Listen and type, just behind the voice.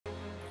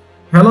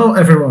Hello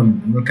everyone,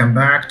 and welcome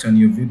back to a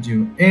new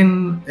video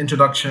in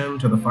Introduction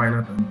to the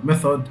Finite Element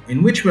Method,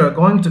 in which we are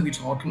going to be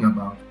talking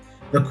about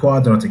the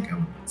quadratic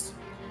elements.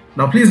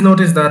 Now please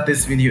notice that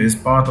this video is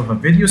part of a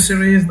video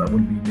series that will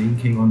be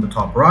linking on the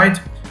top right,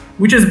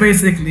 which is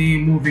basically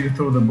moving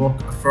through the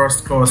book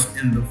First Course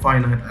in the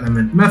Finite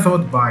Element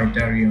Method by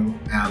Daryl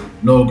L.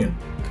 Logan.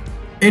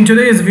 In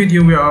today's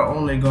video, we are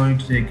only going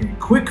to take a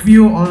quick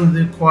view on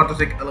the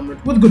quadratic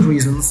element with good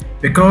reasons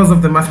because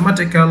of the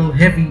mathematical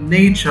heavy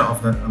nature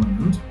of that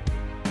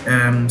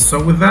element. So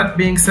with that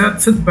being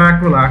said, sit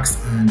back, relax,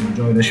 and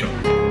enjoy the show.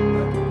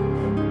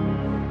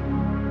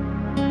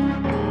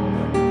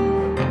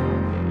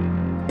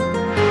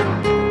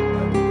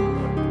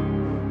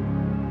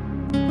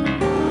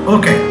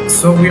 Okay,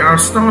 so we are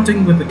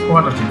starting with the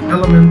quadratic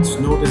element.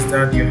 Notice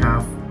that you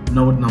have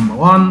node number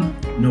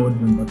 1,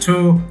 node number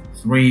 2,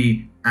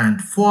 3,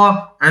 and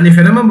 4. And if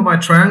you remember my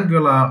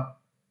triangular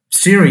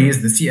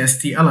series, the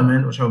CST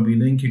element, which I'll be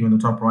linking on the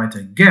top right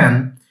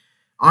again,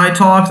 I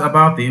talked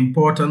about the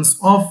importance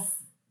of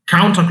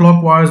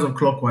counterclockwise or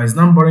clockwise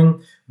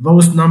numbering.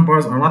 Those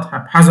numbers are not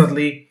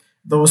haphazardly.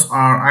 Those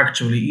are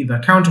actually either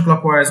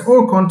counterclockwise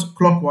or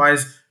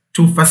clockwise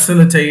to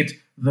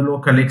facilitate the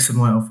local x and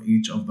y of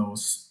each of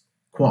those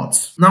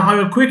quads. Now I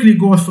will quickly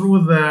go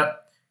through the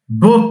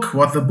book,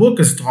 what the book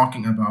is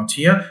talking about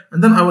here,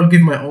 and then I will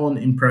give my own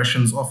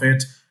impressions of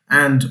it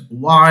and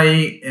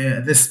why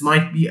this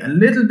might be a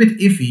little bit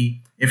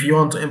iffy if you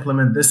want to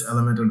implement this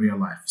element in real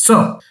life.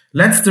 So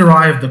let's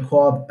derive the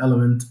quad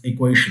element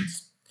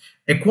equations.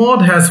 A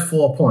quad has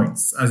 4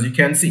 points, as you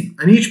can see,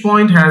 and each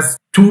point has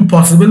 2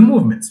 possible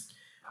movements.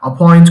 A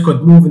point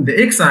could move in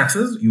the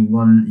x-axis,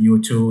 u1,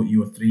 u2,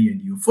 u3,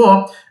 and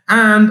u4,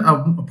 and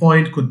a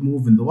point could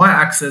move in the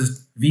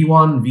y-axis,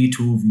 v1, v2,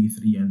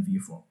 v3, and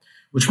v4.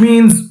 Which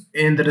means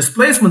in the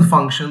displacement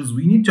functions,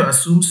 we need to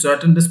assume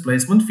certain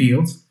displacement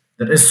fields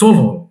that is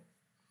solvable.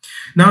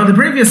 Now, in the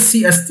previous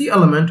CST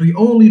element, we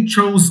only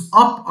chose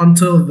up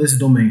until this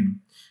domain.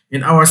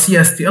 In our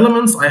CST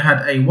elements, I had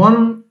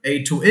a1,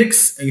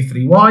 a2x,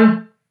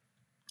 a3y,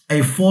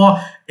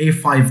 a4,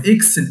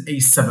 a5x, and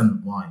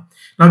a7y.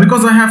 Now,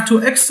 because I have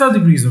 2 extra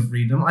degrees of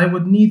freedom, I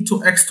would need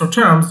 2 extra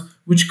terms,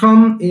 which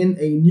come in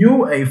a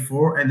new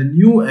a4 and a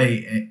new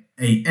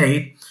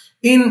a8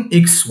 in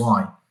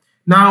xy.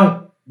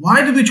 Now,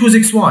 why did we choose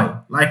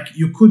xy? Like,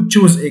 you could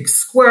choose x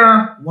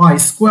square, why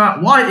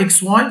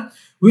xy.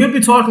 We will be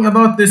talking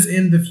about this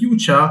in the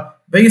future.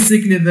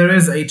 Basically, there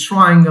is a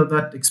triangle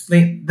that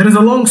explains, there is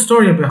a long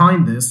story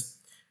behind this,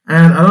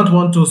 and I don't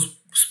want to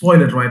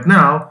spoil it right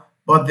now,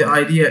 but the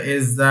idea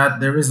is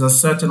that there is a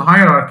certain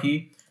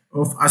hierarchy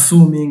of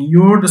assuming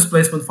your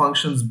displacement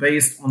functions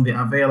based on the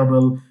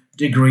available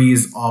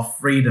degrees of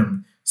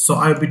freedom. So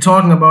I'll be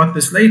talking about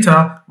this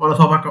later when I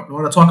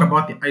talk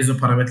about the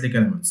isoparametric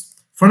elements.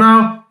 For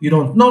now, you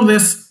don't know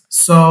this,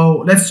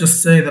 so let's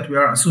just say that we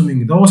are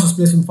assuming those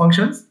displacement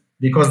functions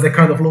because they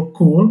kind of look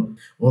cool,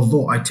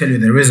 although I tell you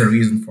there is a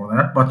reason for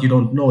that, but you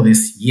don't know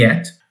this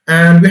yet.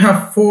 And we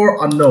have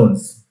 4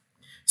 unknowns.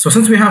 So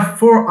since we have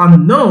 4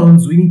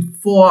 unknowns, we need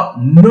 4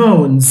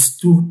 knowns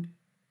to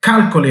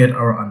calculate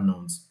our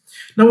unknowns.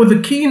 Now, with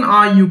a keen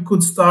eye, you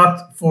could start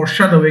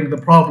foreshadowing the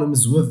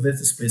problems with this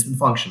displacement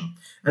function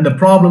and the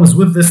problems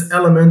with this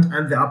element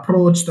and the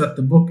approach that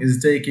the book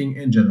is taking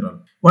in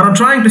general. What I'm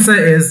trying to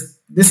say is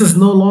this is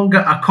no longer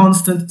a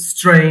constant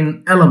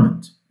strain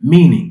element,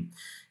 meaning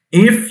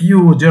if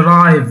you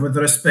derive with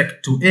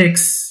respect to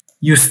x,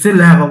 you still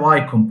have a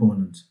y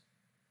component,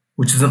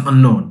 which is an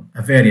unknown,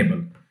 a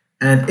variable.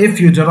 And if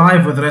you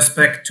derive with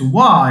respect to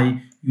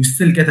y, you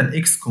still get an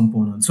x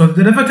component. So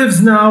the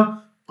derivatives now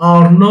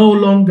are no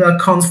longer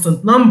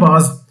constant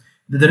numbers.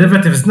 The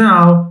derivatives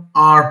now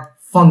are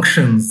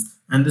functions,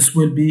 and this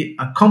will be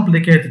a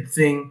complicated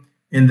thing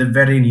in the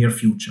very near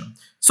future.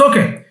 So,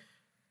 okay,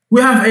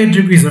 we have 8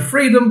 degrees of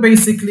freedom,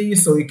 basically,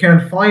 so we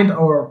can find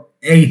our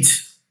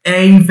 8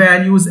 A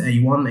values,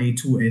 A1,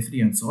 A2,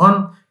 A3, and so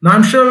on. Now,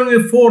 I'm showing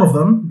you 4 of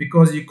them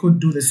because you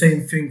could do the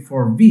same thing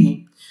for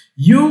V.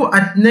 U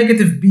at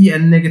negative B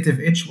and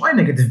negative H. Why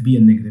negative B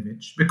and negative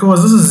H?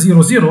 Because this is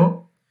 0,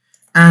 0,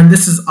 and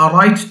this is a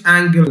right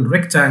angle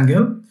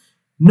rectangle.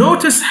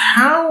 Notice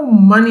how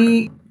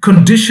many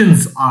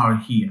conditions are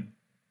here.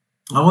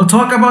 I will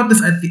talk about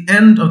this at the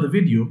end of the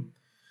video,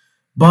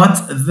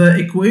 but the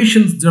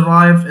equations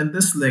derived in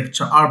this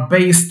lecture are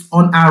based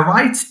on a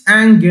right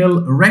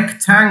angle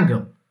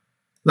rectangle.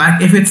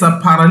 Like if it's a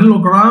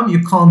parallelogram,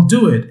 you can't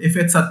do it. If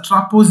it's a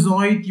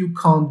trapezoid, you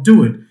can't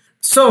do it.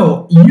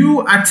 So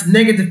U at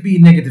negative B,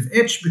 negative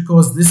H,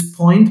 because this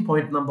point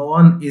number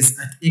 1 is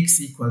at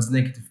x equals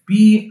negative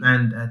B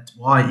and at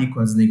y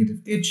equals negative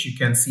H. You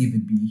can see the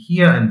B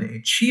here and the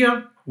H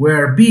here,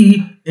 where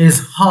B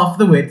is half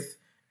the width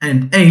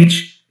and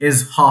H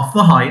is half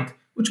the height,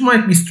 which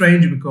might be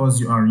strange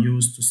because you are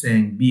used to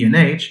saying B and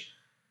H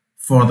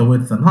for the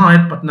width and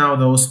height, but now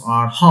those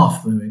are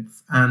half the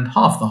width and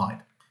half the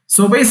height.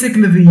 So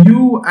basically the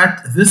U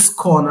at this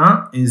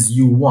corner is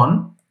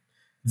U1,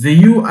 The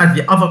u at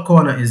the other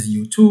corner is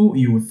u2,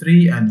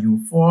 u3, and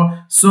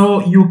u4.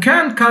 So you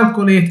can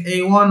calculate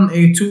a1,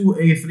 a2,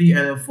 a3,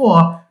 and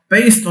a4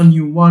 based on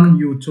u1,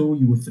 u2,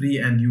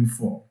 u3, and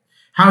u4.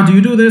 How do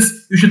you do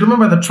this? You should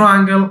remember the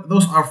triangle.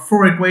 Those are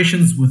 4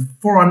 equations with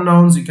 4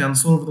 unknowns. You can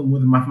solve them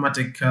with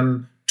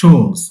mathematical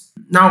tools.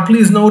 Now,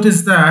 please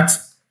notice that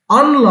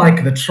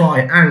unlike the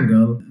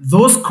triangle,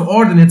 those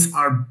coordinates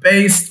are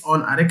based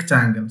on a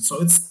rectangle.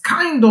 So it's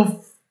kind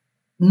of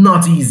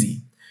not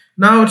easy.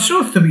 Now,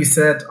 truth to be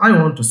said, I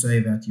want to say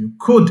that you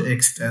could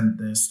extend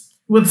this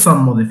with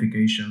some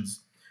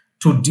modifications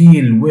to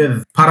deal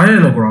with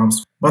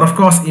parallelograms. But of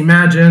course,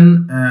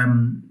 imagine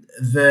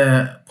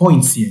the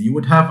points here. You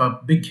would have a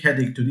big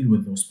headache to deal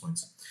with those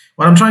points.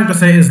 What I'm trying to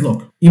say is,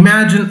 look,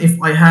 imagine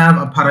if I have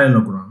a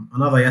parallelogram,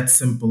 another yet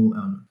simple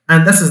element.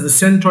 And this is the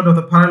center of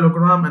the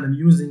parallelogram, and I'm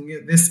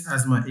using this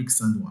as my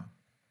x and y.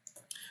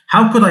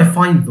 How could I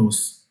find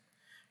those?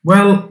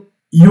 Well,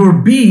 your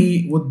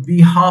b would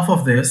be half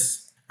of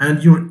this,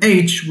 and your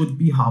h would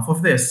be half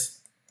of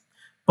this.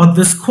 But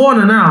this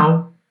corner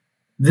now,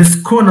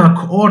 this corner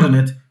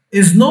coordinate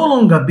is no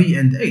longer b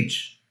and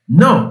h.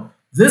 No,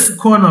 this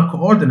corner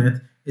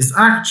coordinate is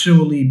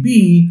actually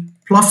b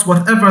plus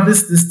whatever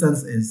this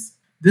distance is.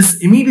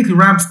 This immediately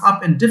ramps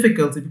up in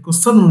difficulty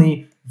because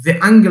suddenly the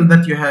angle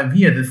that you have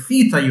here, the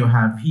theta you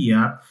have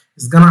here,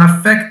 is going to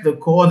affect the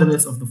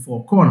coordinates of the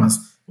 4 corners.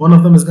 One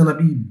of them is going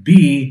to be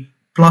b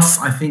plus,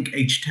 I think,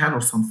 h10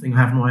 or something. I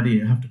have no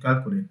idea. I have to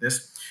calculate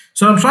this.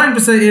 So what I'm trying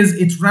to say is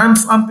it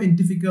ramps up in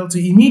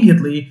difficulty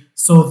immediately,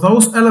 so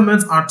those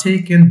elements are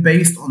taken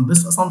based on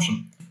this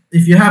assumption.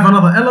 If you have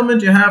another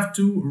element, you have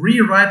to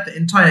rewrite the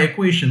entire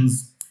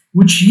equations,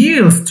 which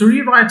yields to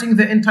rewriting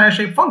the entire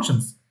shape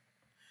functions.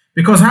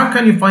 Because how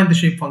can you find the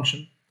shape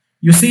function?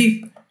 You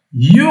see,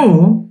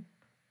 u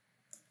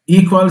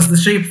equals the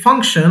shape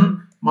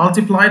function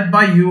multiplied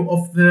by u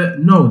of the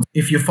nodes.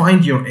 If you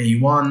find your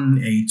a1,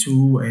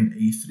 a2, and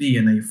a3,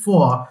 and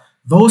a4,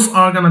 those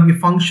are going to be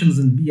functions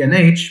in b and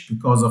h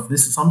because of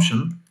this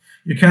assumption.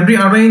 You can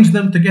rearrange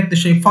them to get the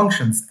shape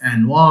functions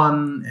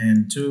n1,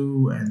 n2,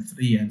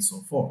 n3, and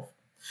so forth.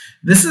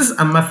 This is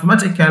a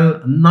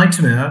mathematical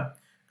nightmare,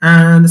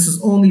 and this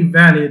is only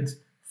valid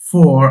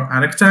for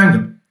a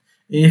rectangle.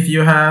 If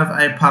you have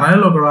a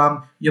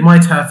parallelogram, you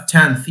might have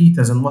tan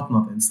thetas and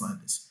whatnot inside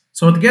this.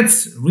 So it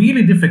gets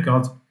really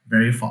difficult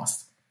very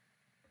fast.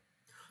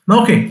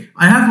 Now, okay,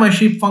 I have my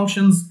shape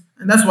functions.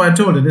 And that's why I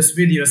told you this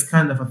video is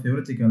kind of a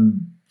theoretical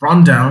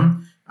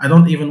rundown. I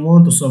don't even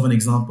want to solve an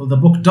example. The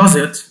book does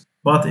it,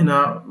 but in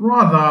a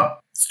rather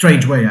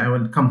strange way. I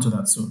will come to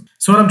that soon.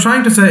 So what I'm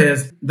trying to say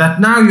is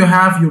that now you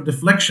have your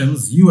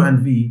deflections, u and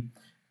v,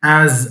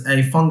 as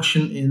a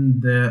function in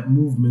the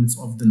movements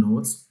of the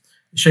nodes.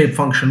 Shape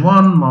function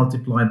 1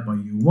 multiplied by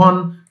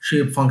u1,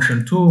 shape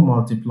function 2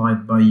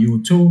 multiplied by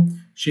u2,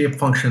 shape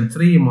function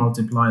 3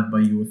 multiplied by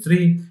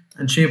u3,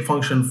 and shape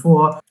function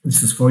 4,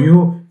 this is for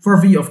u. For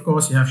v, of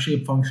course, you have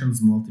shape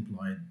functions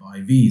multiplied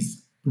by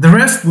v's. The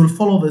rest will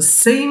follow the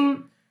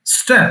same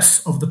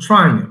steps of the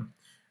triangle.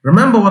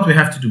 Remember what we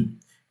have to do.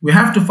 We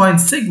have to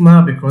find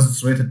sigma because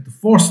it's related to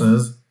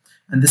forces,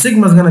 and the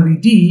sigma is going to be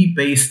d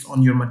based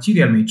on your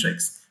material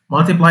matrix,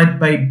 multiplied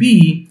by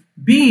b.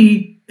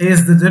 b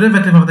is the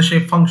derivative of the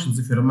shape functions,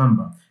 if you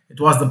remember.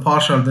 It was the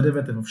partial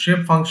derivative of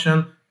shape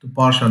function to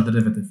partial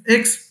derivative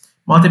x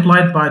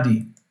multiplied by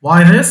d.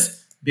 Why this?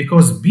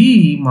 Because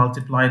b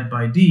multiplied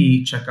by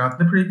d, check out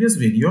the previous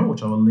video,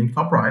 which I will link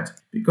top right,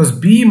 because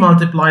b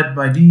multiplied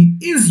by d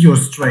is your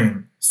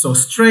strain. So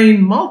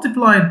strain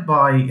multiplied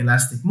by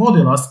elastic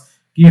modulus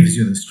gives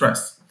you the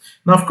stress.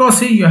 Now, of course,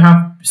 here you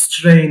have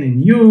strain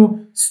in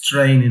u,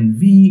 strain in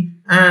v,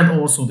 and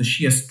also the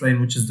shear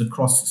strain, which is the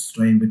cross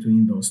strain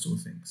between those two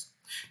things.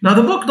 Now,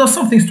 the book does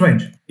something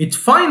strange. It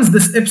finds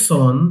this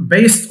epsilon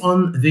based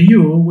on the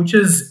u, which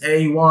is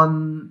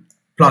a1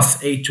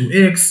 plus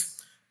a2x,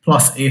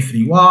 plus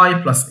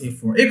a3y plus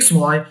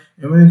a4xy,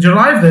 and when you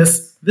derive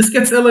this, this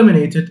gets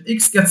eliminated,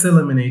 x gets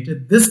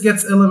eliminated, this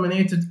gets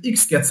eliminated,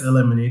 x gets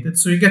eliminated,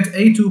 so you get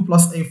a2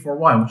 plus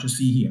a4y, which you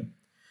see here.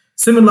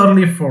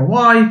 Similarly for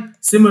y,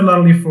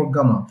 similarly for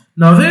gamma.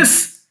 Now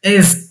this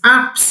is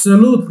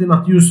absolutely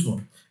not useful.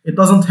 It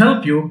doesn't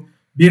help you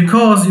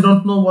because you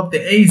don't know what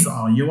the a's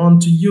are. You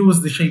want to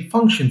use the shape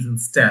functions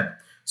instead.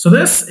 So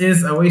this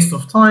is a waste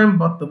of time,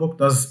 but the book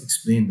does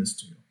explain this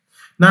to you.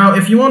 Now,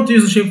 if you want to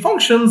use the shape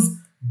functions,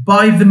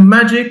 by the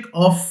magic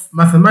of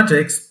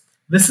mathematics,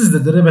 this is the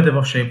derivative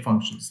of shape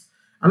functions.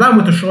 Allow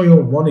me to show you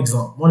one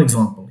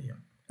example here.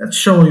 Let's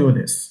show you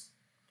this.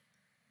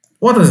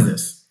 What is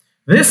this?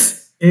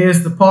 This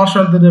is the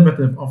partial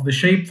derivative of the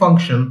shape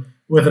function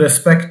with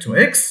respect to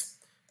x,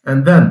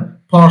 and then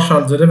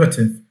partial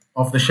derivative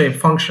of the shape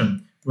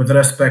function with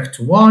respect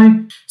to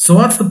y. So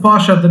what's the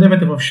partial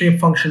derivative of shape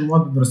function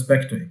 1 with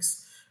respect to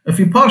x? If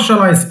you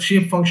partialize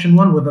shape function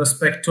 1 with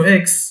respect to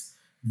x,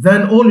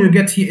 then all you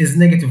get here is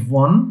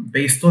 -1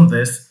 based on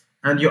this,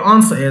 and your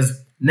answer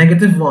is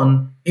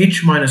 -1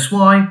 h minus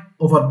y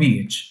over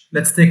bh.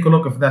 Let's take a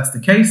look if that's the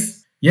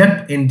case.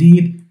 Yep,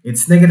 indeed,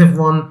 it's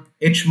 -1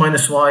 h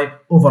minus y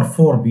over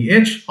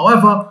 4bh.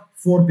 However,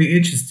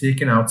 4bh is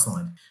taken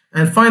outside.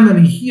 And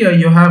finally, here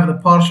you have the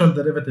partial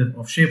derivative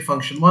of shape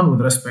function 1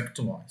 with respect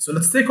to y. So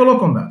let's take a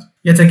look on that.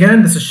 Yet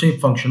again, this is shape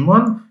function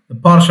 1. The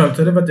partial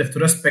derivative to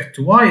respect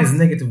to y is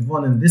negative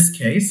 1 in this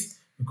case,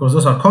 because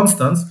those are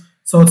constants.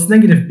 So it's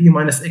negative b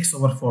minus x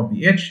over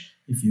 4bh.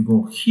 If you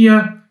go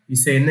here, you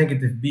say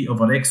negative b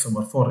over x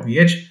over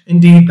 4bh.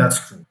 Indeed, that's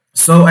true.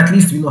 So at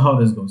least we know how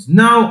this goes.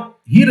 Now,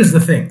 here is the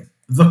thing,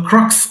 the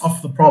crux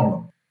of the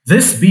problem.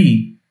 This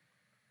b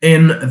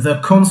in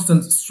the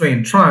constant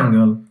strain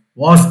triangle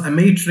was a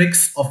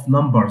matrix of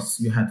numbers.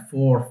 You had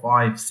 4,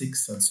 5,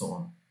 6, and so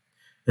on.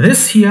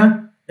 This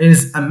here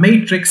is a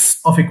matrix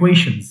of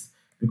equations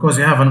because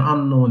you have an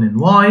unknown in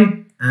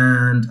y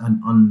and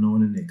an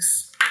unknown in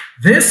x.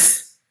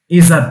 This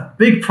is a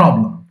big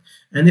problem.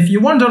 And if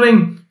you're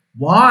wondering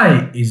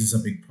why is this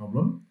a big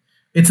problem,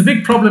 it's a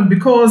big problem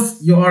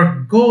because you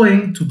are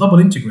going to double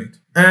integrate.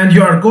 And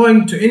you are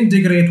going to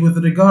integrate with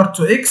regard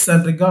to x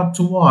and regard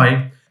to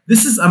y.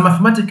 This is a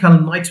mathematical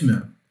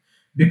nightmare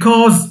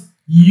because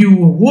you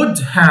would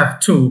have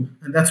to,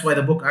 and that's why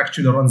the book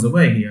actually runs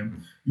away here,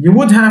 you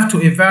would have to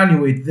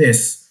evaluate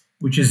this,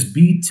 which is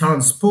b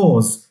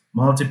transpose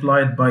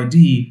multiplied by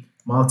d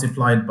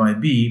multiplied by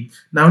b.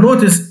 Now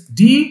notice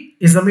d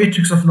is a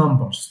matrix of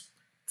numbers.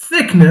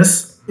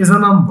 Thickness is a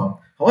number.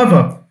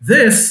 However,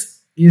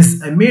 this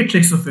is a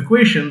matrix of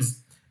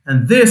equations,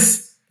 and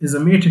this is a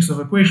matrix of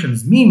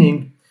equations,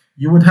 meaning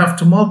you would have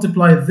to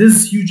multiply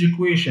this huge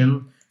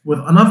equation with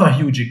another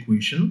huge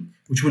equation,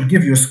 which will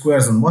give you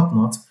squares and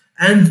whatnot.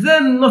 And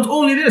then not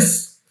only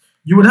this,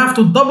 you would have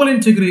to double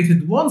integrate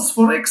it once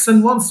for x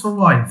and once for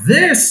y.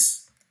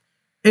 This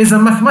is a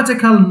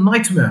mathematical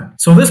nightmare.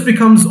 So this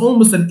becomes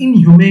almost an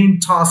inhumane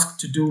task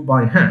to do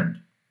by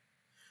hand.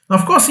 Now,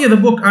 of course, here the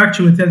book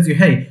actually tells you,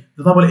 hey,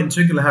 the double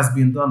integral has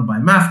been done by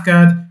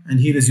MathCAD, and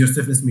here is your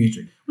stiffness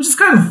matrix, which is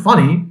kind of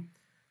funny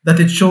that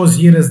it shows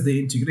here is the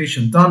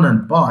integration done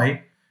and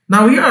by.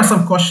 Now, here are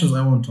some questions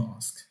I want to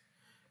ask.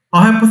 A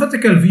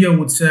hypothetical viewer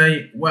would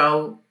say,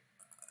 well,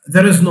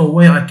 there is no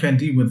way I can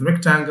deal with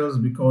rectangles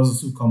because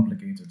it's too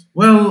complicated.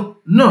 Well,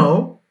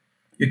 no,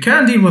 you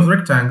can deal with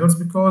rectangles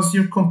because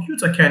your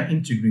computer can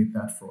integrate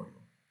that for you.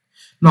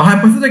 Now,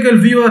 hypothetical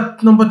viewer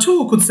number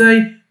 2 could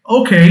say,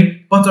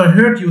 okay, but I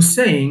heard you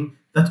saying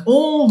that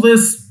all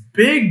this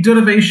big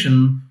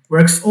derivation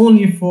works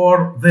only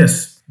for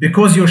this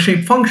because your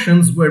shape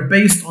functions were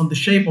based on the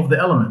shape of the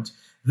element.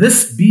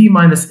 This b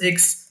minus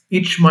x,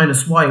 h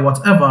minus y,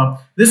 whatever,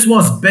 this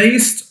was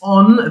based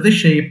on the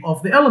shape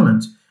of the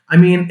element. I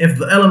mean, if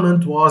the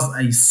element was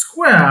a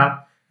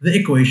square, the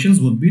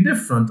equations would be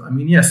different. I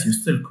mean, yes, you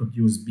still could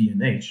use b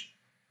and h.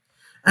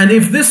 And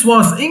if this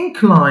was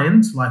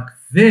inclined like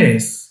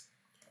this,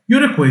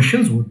 your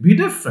equations would be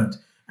different.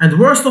 And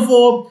worst of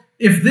all,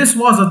 if this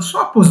was a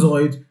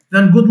trapezoid,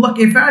 then good luck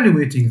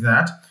evaluating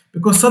that,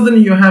 because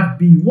suddenly you have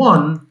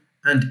b1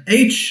 and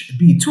h,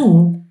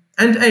 b2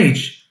 and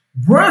h.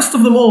 Worst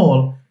of them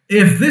all,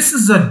 if this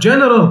is a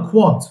general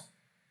quad,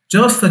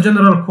 just a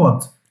general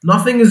quad,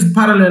 nothing is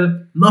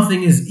parallel,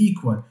 nothing is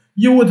equal,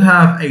 you would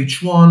have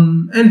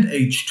h1 and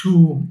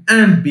h2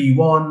 and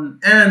b1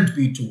 and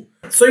b2.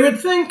 So you would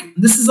think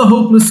this is a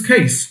hopeless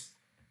case.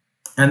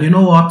 And you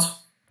know what?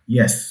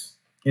 Yes,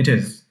 it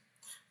is.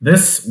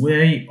 This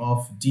way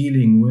of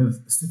dealing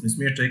with stiffness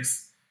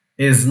matrix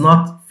is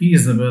not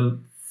feasible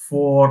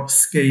for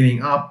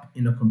scaling up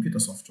in a computer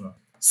software.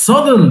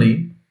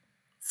 Suddenly,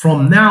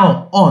 from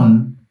now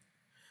on,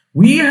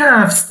 we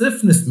have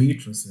stiffness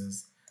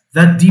matrices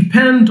that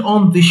depend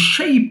on the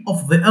shape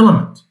of the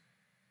element.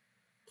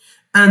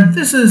 And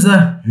this is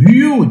a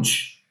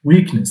huge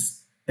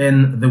weakness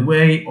in the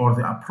way or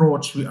the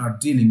approach we are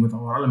dealing with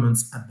our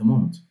elements at the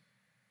moment.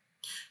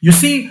 You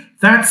see,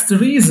 that's the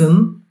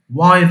reason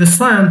why the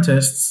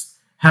scientists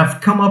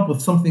have come up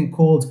with something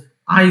called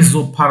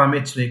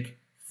isoparametric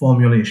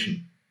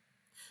formulation.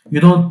 You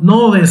don't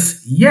know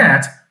this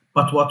yet,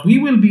 but what we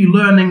will be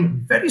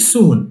learning very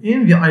soon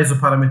in the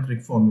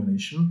isoparametric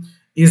formulation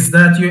is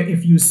that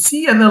if you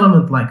see an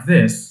element like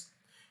this,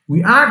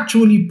 we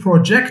actually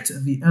project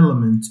the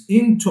element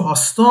into a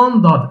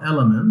standard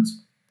element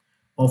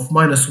of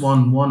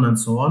 -1, 1, and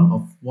so on,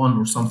 of 1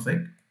 or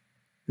something.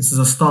 This is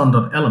a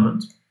standard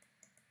element.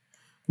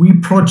 We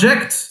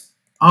project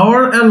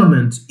our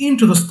element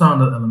into the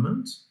standard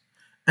element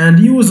and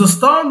use a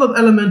standard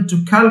element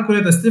to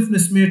calculate the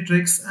stiffness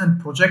matrix and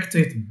project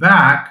it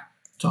back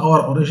to our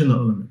original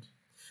element.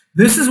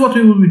 This is what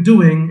we will be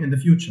doing in the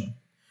future,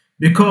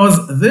 because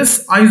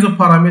this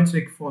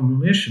isoparametric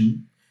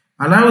formulation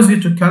allows you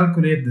to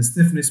calculate the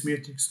stiffness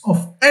matrix of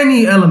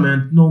any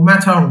element, no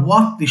matter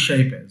what the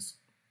shape is.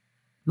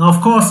 Now,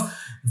 of course,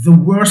 the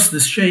worse the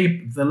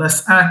shape, the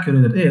less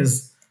accurate it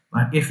is.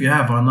 Like if you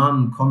have a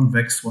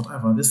non-convex,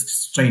 whatever this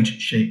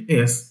strange shape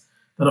is,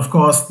 then of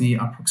course the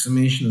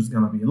approximation is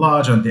going to be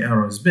large and the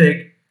error is big.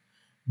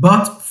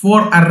 But for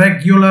a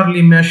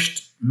regularly meshed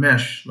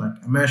mesh, like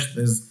a mesh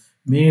that is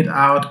made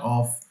out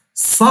of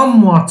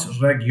somewhat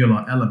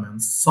regular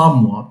elements,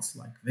 somewhat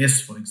like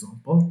this, for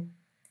example,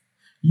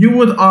 you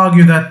would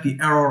argue that the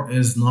error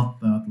is not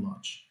that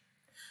large.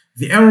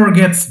 The error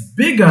gets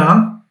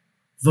bigger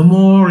the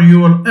more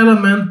your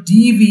element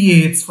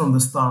deviates from the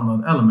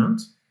standard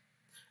element,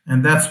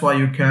 and that's why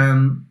you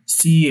can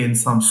see in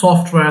some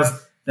softwares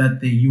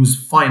that they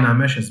use finite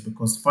meshes,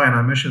 because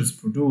finite meshes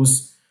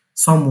produce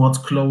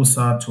somewhat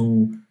closer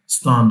to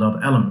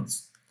standard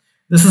elements.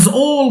 This is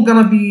all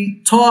gonna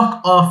be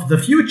talk of the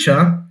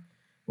future.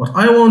 What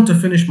I want to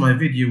finish my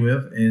video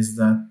with is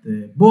that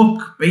the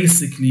book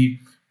basically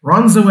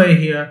runs away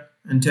here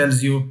and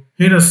tells you,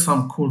 here are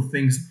some cool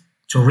things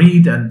to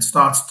read, and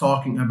starts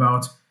talking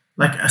about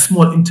like a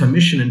small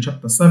intermission in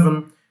chapter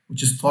 7,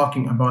 which is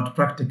talking about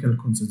practical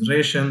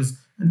considerations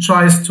and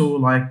tries to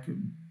like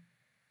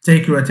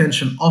take your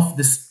attention off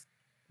this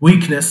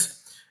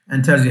weakness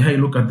and tells you, hey,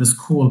 look at this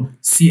cool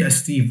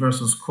CST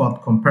versus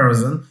quad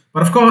comparison.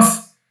 But of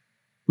course,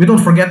 we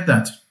don't forget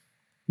that.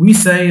 We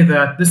say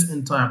that this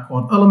entire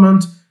quad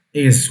element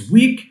is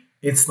weak,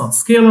 it's not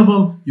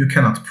scalable, you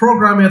cannot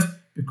program it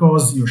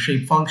because your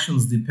shape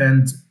functions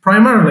depend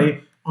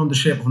primarily on the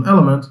shape of an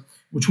element,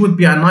 which would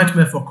be a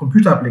nightmare for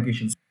computer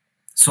applications.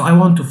 So I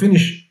want to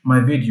finish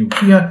my video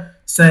here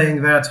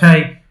saying that,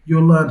 hey, you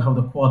learned how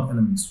the quad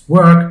elements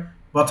work,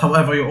 but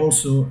however, you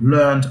also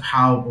learned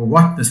how or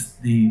what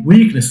the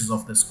weaknesses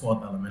of this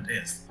quad element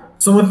is.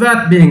 So with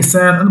that being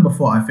said, and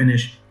before I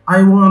finish,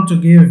 I want to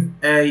give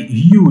a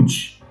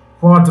huge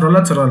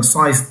quadrilateral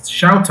sized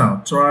shout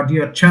out to our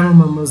dear channel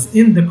members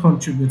in the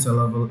contributor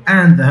level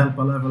and the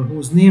helper level,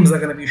 whose names are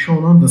going to be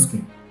shown on the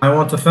screen. I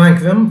want to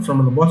thank them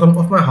from the bottom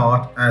of my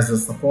heart, as the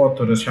support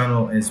to the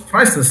channel is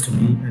priceless to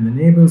me and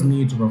enables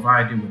me to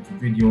provide you with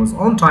videos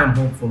on time,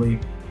 hopefully,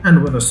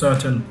 and with a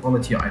certain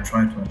quality I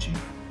try to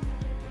achieve.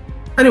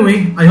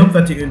 Anyway, I hope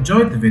that you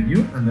enjoyed the video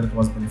and that it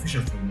was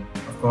beneficial for you.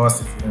 Of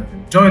course, if you have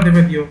enjoyed the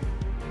video,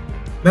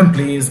 then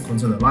please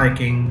consider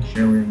liking,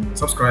 sharing,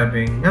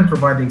 subscribing, and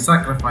providing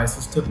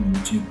sacrifices to the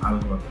YouTube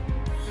algorithm.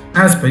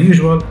 As per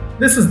usual,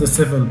 this is the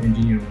Civil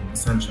Engineering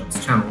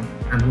Essentials channel,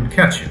 and we'll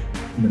catch you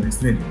in the next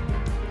video.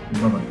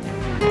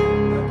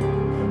 Bye-bye.